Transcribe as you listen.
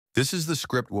This is the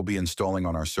script we'll be installing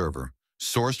on our server,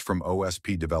 sourced from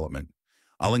OSP Development.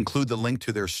 I'll include the link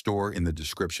to their store in the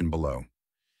description below.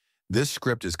 This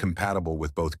script is compatible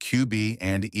with both QB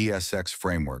and ESX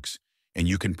frameworks, and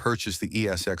you can purchase the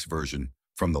ESX version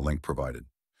from the link provided.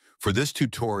 For this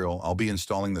tutorial, I'll be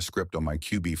installing the script on my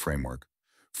QB framework.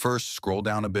 First, scroll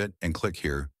down a bit and click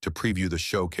here to preview the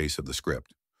showcase of the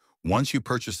script. Once you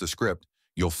purchase the script,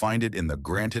 you'll find it in the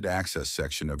Granted Access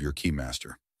section of your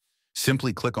Keymaster.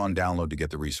 Simply click on Download to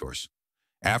get the resource.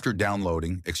 After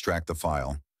downloading, extract the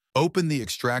file. Open the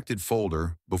extracted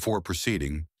folder before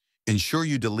proceeding. Ensure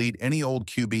you delete any old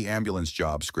QB Ambulance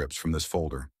Job scripts from this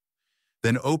folder.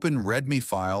 Then open README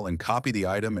file and copy the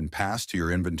item and pass to your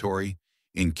inventory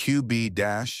in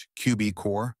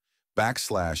QBCore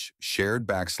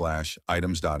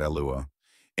 /shared/items.lua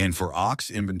and for aux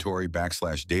inventory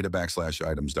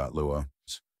 /data/items.lua.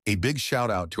 A big shout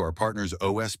out to our partners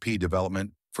OSP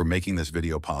Development for making this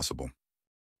video possible.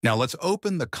 Now let's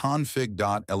open the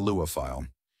config.lua file.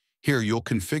 Here you'll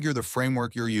configure the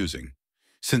framework you're using.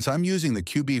 Since I'm using the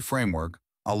QB framework,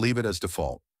 I'll leave it as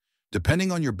default. Depending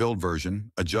on your build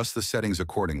version, adjust the settings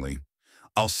accordingly.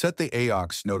 I'll set the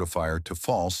AUX notifier to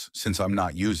false since I'm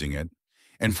not using it,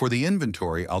 and for the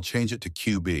inventory, I'll change it to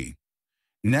QB.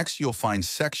 Next, you'll find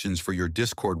sections for your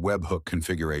Discord webhook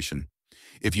configuration.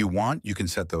 If you want, you can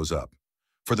set those up.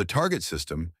 For the target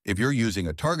system, if you're using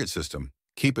a target system,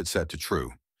 keep it set to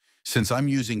true. Since I'm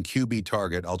using QB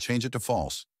target, I'll change it to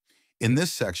false. In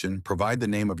this section, provide the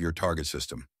name of your target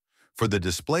system. For the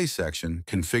display section,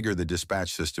 configure the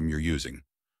dispatch system you're using.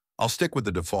 I'll stick with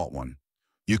the default one.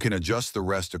 You can adjust the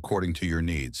rest according to your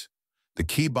needs. The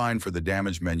keybind for the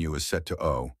damage menu is set to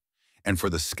O, and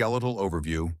for the skeletal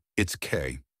overview, it's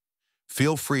K.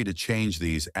 Feel free to change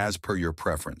these as per your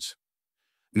preference.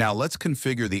 Now let's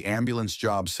configure the ambulance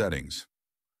job settings.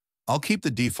 I'll keep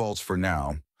the defaults for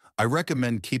now. I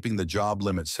recommend keeping the job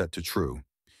limit set to true.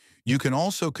 You can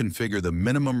also configure the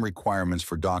minimum requirements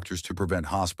for doctors to prevent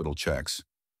hospital checks.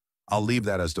 I'll leave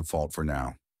that as default for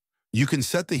now. You can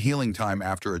set the healing time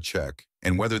after a check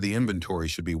and whether the inventory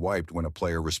should be wiped when a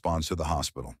player responds to the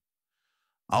hospital.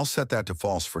 I'll set that to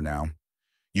false for now.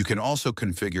 You can also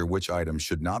configure which items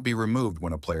should not be removed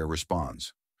when a player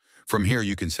responds. From here,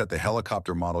 you can set the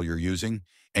helicopter model you're using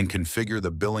and configure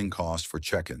the billing cost for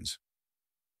check-ins.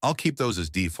 I'll keep those as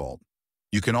default.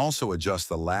 You can also adjust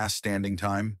the last standing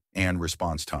time and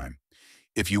response time.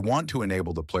 If you want to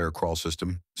enable the player crawl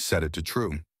system, set it to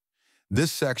true.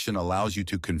 This section allows you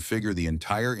to configure the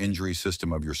entire injury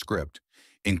system of your script,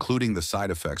 including the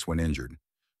side effects when injured.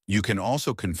 You can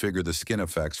also configure the skin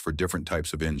effects for different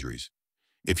types of injuries.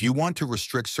 If you want to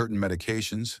restrict certain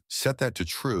medications, set that to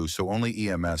true so only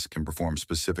EMS can perform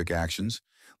specific actions,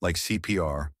 like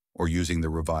CPR or using the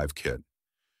Revive kit.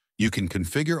 You can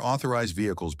configure authorized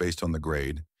vehicles based on the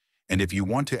grade, and if you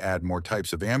want to add more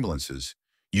types of ambulances,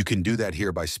 you can do that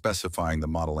here by specifying the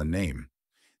model and name.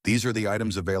 These are the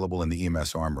items available in the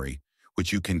EMS Armory,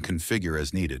 which you can configure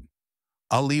as needed.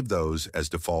 I'll leave those as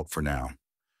default for now.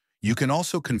 You can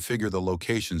also configure the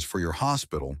locations for your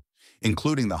hospital,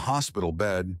 including the hospital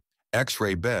bed,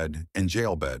 X-ray bed, and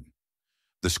jail bed.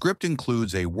 The script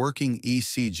includes a working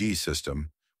ECG system,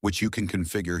 which you can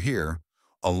configure here,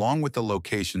 along with the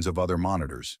locations of other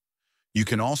monitors. You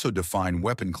can also define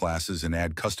weapon classes and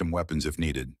add custom weapons if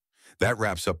needed. That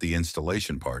wraps up the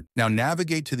installation part. Now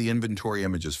navigate to the Inventory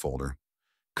Images folder,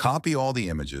 copy all the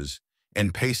images,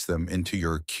 and paste them into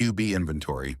your QB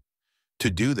inventory. To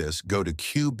do this, go to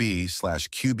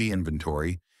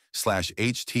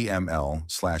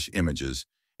qb/qbinventory/html/images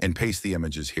and paste the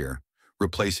images here,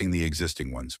 replacing the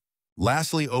existing ones.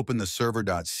 Lastly, open the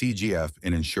server.cgf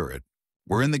and ensure it.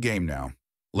 We're in the game now.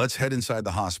 Let's head inside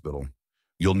the hospital.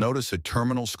 You'll notice a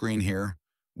terminal screen here,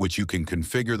 which you can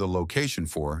configure the location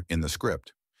for in the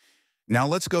script. Now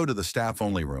let's go to the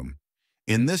staff-only room.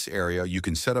 In this area, you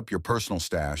can set up your personal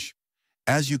stash.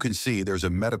 As you can see, there's a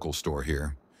medical store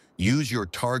here. Use your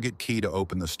target key to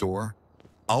open the store.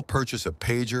 I'll purchase a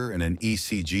pager and an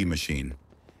ECG machine.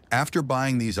 After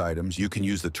buying these items, you can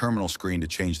use the terminal screen to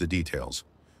change the details.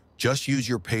 Just use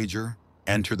your pager,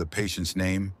 enter the patient's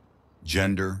name,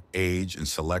 gender, age, and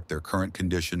select their current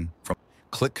condition.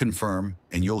 Click Confirm,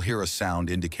 and you'll hear a sound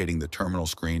indicating the terminal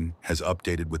screen has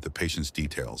updated with the patient's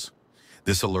details.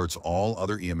 This alerts all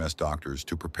other EMS doctors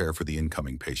to prepare for the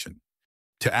incoming patient.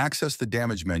 To access the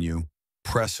damage menu,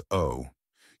 press O.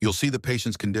 You'll see the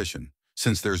patient's condition.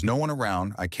 Since there's no one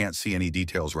around, I can't see any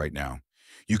details right now.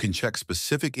 You can check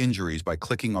specific injuries by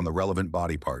clicking on the relevant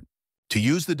body part. To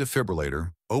use the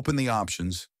defibrillator, open the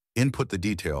options, input the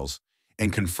details,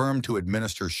 and confirm to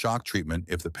administer shock treatment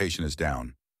if the patient is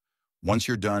down. Once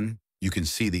you're done, you can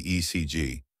see the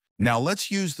ECG. Now let's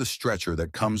use the stretcher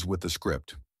that comes with the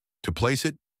script. To place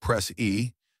it, press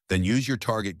E, then use your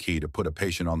target key to put a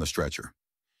patient on the stretcher.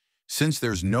 Since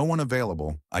there's no one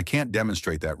available, I can't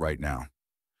demonstrate that right now.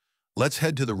 Let's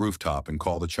head to the rooftop and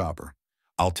call the chopper.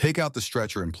 I'll take out the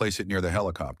stretcher and place it near the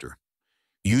helicopter.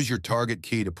 Use your target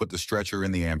key to put the stretcher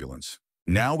in the ambulance.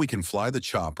 Now we can fly the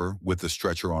chopper with the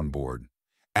stretcher on board.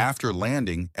 After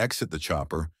landing, exit the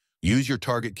chopper, use your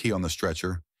target key on the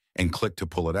stretcher, and click to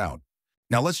pull it out.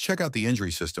 Now let's check out the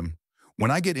injury system.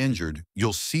 When I get injured,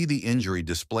 you'll see the injury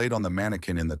displayed on the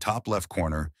mannequin in the top left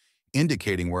corner,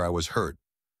 indicating where I was hurt.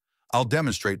 I'll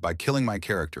demonstrate by killing my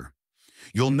character.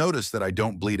 You'll notice that I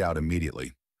don't bleed out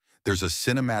immediately. There's a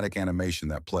cinematic animation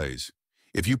that plays.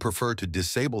 If you prefer to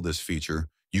disable this feature,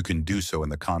 you can do so in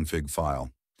the config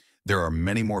file. There are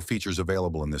many more features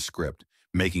available in this script,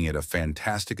 making it a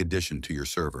fantastic addition to your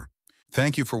server.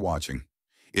 Thank you for watching.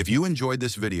 If you enjoyed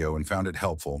this video and found it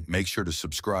helpful, make sure to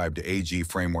subscribe to AG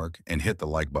Framework and hit the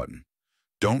like button.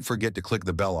 Don't forget to click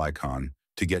the bell icon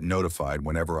to get notified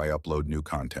whenever I upload new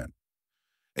content.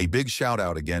 A big shout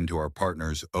out again to our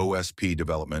partners OSP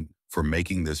Development for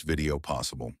making this video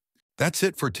possible. That's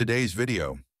it for today's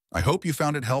video. I hope you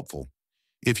found it helpful.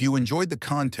 If you enjoyed the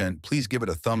content, please give it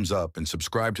a thumbs up and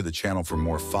subscribe to the channel for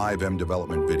more FiveM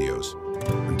development videos.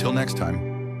 Until next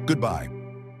time, goodbye.